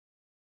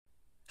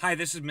Hi,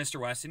 this is Mr.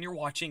 West, and you're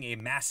watching a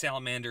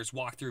Math-Salamanders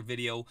walkthrough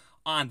video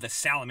on the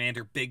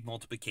Salamander Big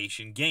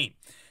Multiplication game.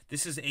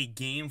 This is a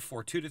game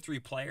for 2 to 3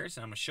 players,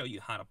 and I'm going to show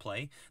you how to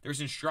play. There's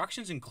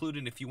instructions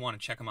included if you want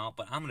to check them out,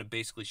 but I'm going to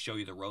basically show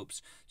you the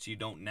ropes so you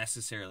don't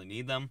necessarily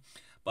need them.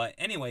 But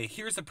anyway,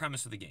 here's the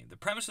premise of the game. The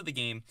premise of the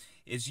game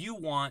is you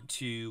want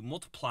to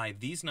multiply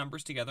these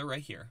numbers together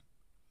right here.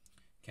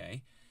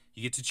 Okay,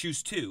 you get to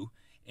choose 2,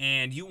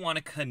 and you want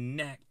to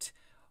connect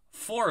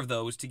 4 of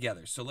those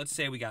together. So let's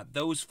say we got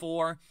those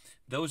 4.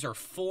 Those are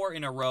 4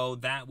 in a row.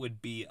 That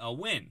would be a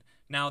win.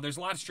 Now, there's a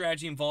lot of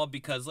strategy involved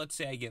because let's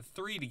say I get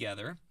 3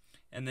 together,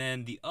 and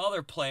then the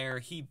other player,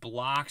 he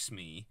blocks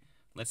me,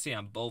 let's say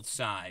on both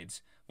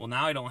sides. Well,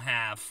 now I don't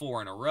have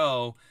 4 in a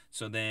row,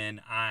 so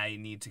then I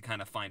need to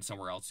kind of find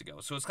somewhere else to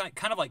go. So it's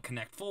kind of like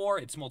Connect 4.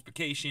 It's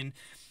multiplication.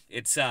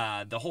 It's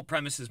the whole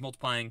premise is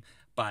multiplying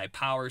by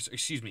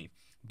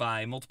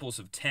by multiples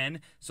of 10.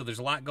 So there's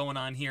a lot going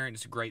on here, and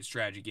it's a great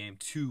strategy game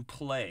to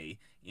play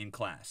in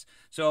class.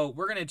 So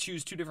we're going to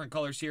choose 2 different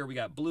colors here. We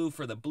got blue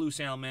for the blue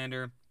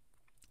salamander.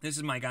 This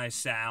is my guy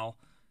Sal.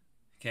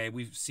 Okay,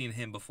 we've seen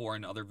him before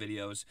in other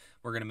videos.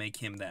 We're going to make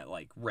him that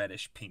like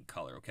reddish pink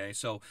color, okay?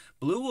 So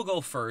blue will go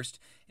first.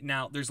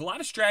 Now, there's a lot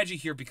of strategy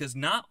here because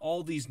not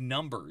all these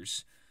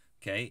numbers,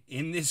 okay,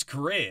 in this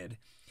grid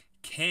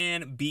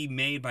can be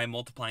made by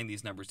multiplying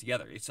these numbers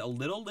together. It's a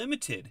little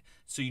limited,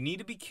 so you need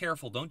to be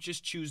careful. Don't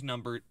just choose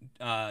numbers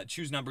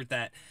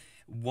that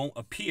won't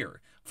appear.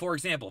 For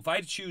example, if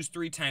I choose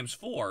 3 times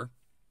 4,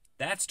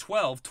 that's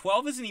 12.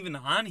 12 isn't even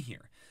on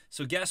here.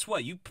 So guess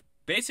what? You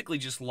basically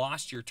just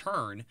lost your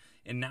turn,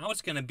 and now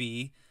it's going to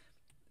be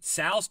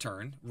Sal's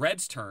turn,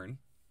 red's turn,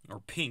 or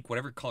pink,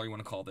 whatever color you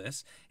want to call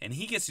this, and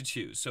he gets to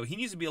choose. So he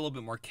needs to be a little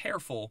bit more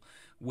careful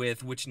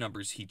with which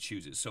numbers he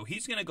chooses. So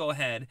he's going to go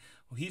ahead,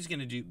 he's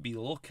going to be a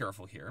little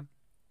careful here,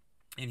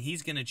 and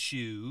he's going to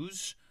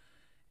choose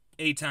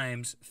 8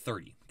 times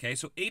 30. Okay,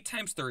 so 8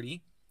 times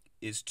 30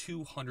 is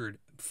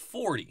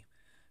 240.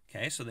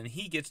 Okay, so then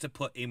he gets to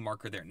put a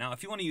marker there. Now,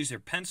 if you want to use your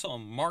pencil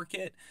and mark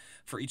it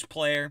for each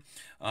player,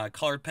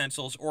 colored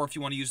pencils, or if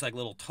you want to use like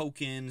little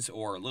tokens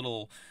or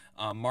little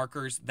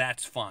markers,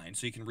 that's fine.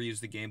 So you can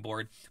reuse the game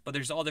board. But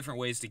there's all different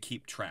ways to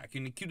keep track.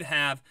 You could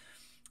have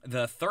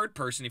the third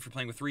person, if you're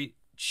playing with 3,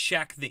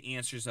 check the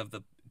answers of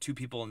the 2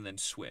 people and then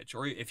switch.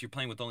 Or if you're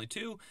playing with only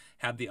 2,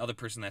 have the other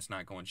person that's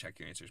not going to check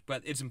your answers.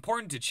 But it's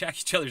important to check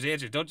each other's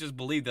answers. Don't just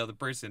believe the other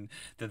person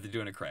that they're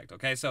doing it correct.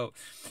 Okay, so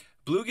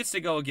blue gets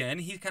to go again.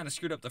 He kind of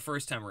screwed up the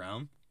first time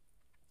around.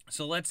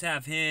 So let's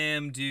have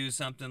him do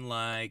something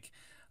like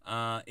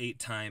 8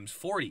 times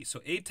 40.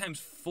 So 8 times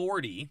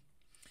 40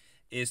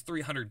 is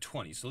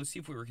 320. So let's see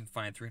if we can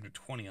find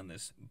 320 on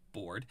this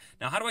board.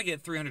 Now, how do I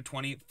get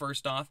 320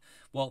 first off?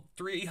 Well,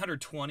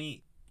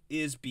 320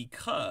 is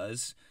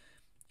because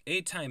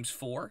 8 times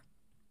 4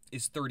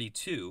 is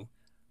 32.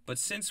 But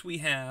since we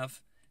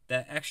have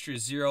that extra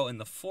 0 in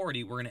the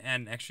 40, we're going to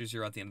add an extra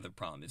 0 at the end of the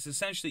problem. It's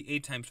essentially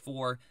 8 times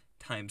 4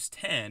 times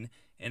 10,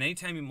 and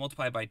anytime you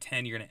multiply by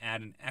 10, you're going to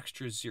add an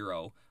extra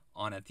 0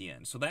 on at the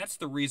end. So that's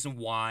the reason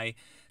why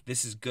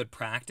this is good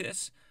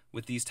practice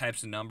with these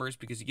types of numbers,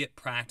 because you get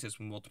practice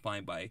when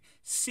multiplying by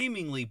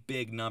seemingly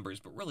big numbers,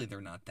 but really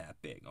they're not that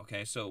big.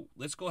 Okay, so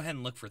let's go ahead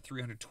and look for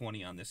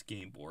 320 on this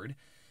game board.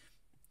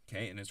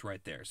 Okay, and it's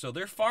right there. So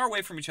they're far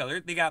away from each other.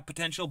 They got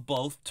potential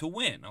both to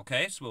win.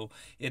 Okay, so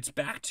it's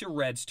back to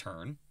red's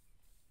turn.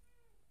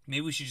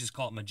 Maybe we should just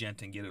call it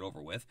magenta and get it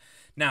over with.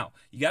 Now,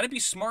 you got to be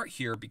smart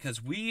here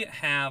because we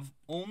have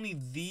only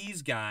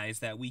these guys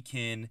that we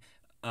can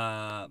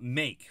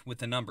make with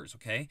the numbers,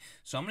 okay?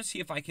 So I'm going to see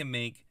if I can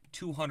make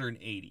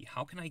 280.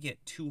 How can I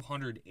get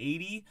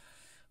 280?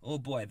 Oh,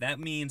 boy, that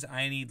means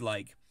I need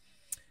like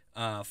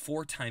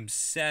 4 times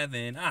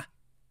 7.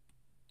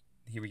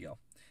 Here we go.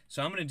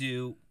 So I'm going to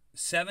do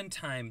 7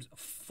 times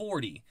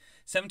 40.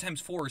 7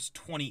 times 4 is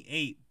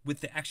 28.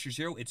 With the extra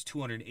 0, it's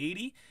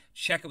 280.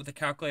 Check it with the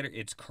calculator.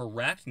 It's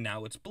correct.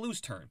 Now it's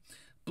blue's turn.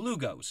 Blue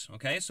goes,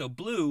 okay? So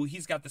blue,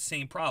 he's got the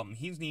same problem.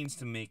 He needs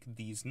to make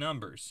these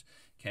numbers,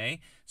 okay?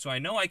 So I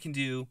know I can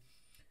do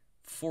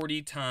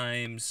 40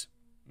 times,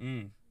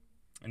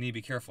 I need to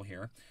be careful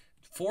here,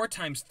 4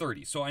 times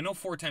 30. So I know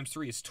 4 times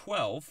 3 is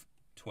 12,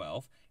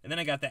 and then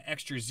I got that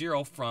extra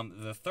 0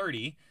 from the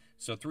 30,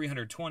 so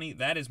 320,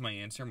 that is my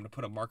answer. I'm going to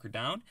put a marker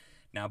down.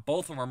 Now,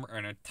 both of them are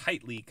in a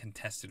tightly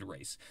contested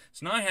race.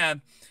 So now I have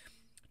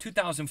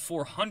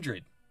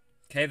 2,400.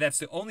 Okay, that's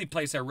the only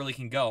place I really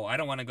can go. I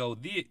don't want to go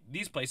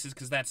these places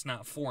because that's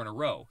not 4 in a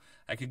row.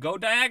 I could go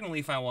diagonally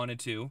if I wanted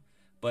to,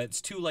 but it's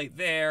too late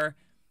there.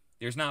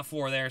 There's not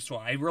 4 there, so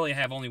I really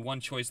have only one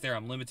choice there.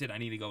 I'm limited. I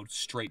need to go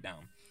straight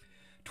down.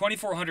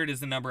 2,400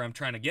 is the number I'm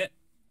trying to get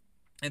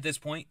at this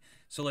point.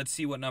 So let's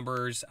see what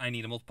numbers I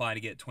need to multiply to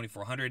get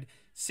 2,400.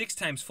 6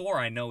 times 4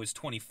 I know is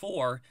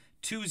 24.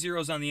 2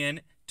 zeros on the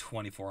end,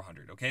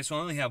 2,400. Okay, so I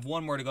only have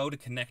 1 more to go to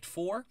connect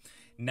 4.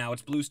 Now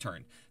it's blue's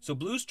turn. So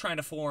blue's trying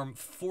to form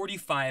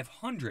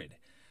 4,500.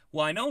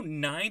 Well, I know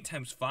 9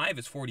 times 5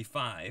 is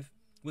 45.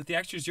 With the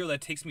extra 0,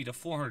 that takes me to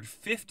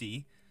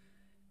 450.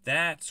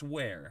 That's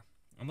where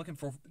I'm looking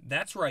for,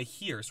 that's right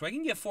here. So I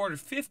can get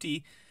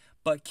 450,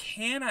 but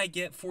can I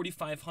get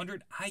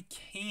 4,500? I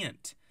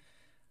can't,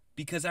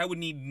 because I would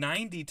need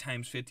 90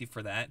 times 50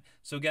 for that.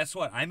 So guess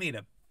what? I made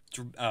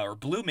or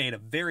Blue made a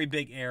very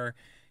big error.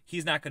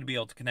 He's not going to be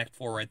able to connect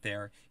 4 right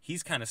there.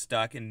 He's kind of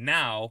stuck, and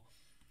now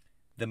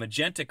the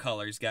magenta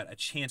color's got a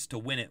chance to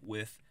win it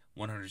with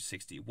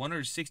 160.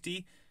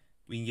 160,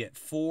 we can get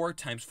 4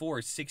 times 4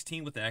 is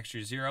 16 with an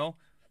extra 0.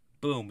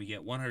 Boom, we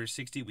get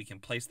 160. We can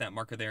place that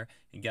marker there,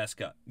 and guess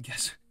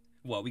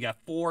what? We got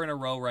 4 in a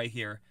row right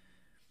here,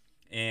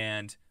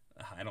 and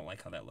I don't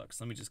like how that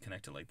looks. Let me just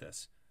connect it like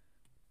this.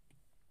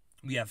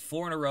 We have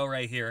 4 in a row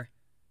right here.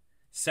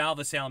 Sal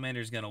the Salamander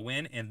is going to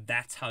win, and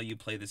that's how you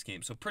play this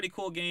game. So pretty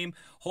cool game.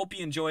 Hope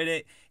you enjoyed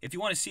it. If you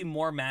want to see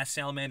more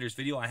Math-Salamanders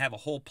video, I have a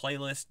whole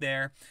playlist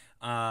there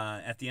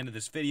at the end of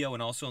this video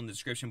and also in the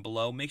description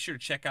below. Make sure to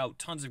check out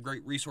tons of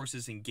great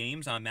resources and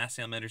games on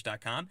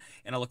Math-Salamanders.com,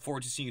 and I look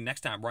forward to seeing you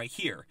next time right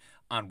here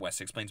on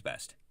Wes Explains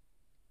Best.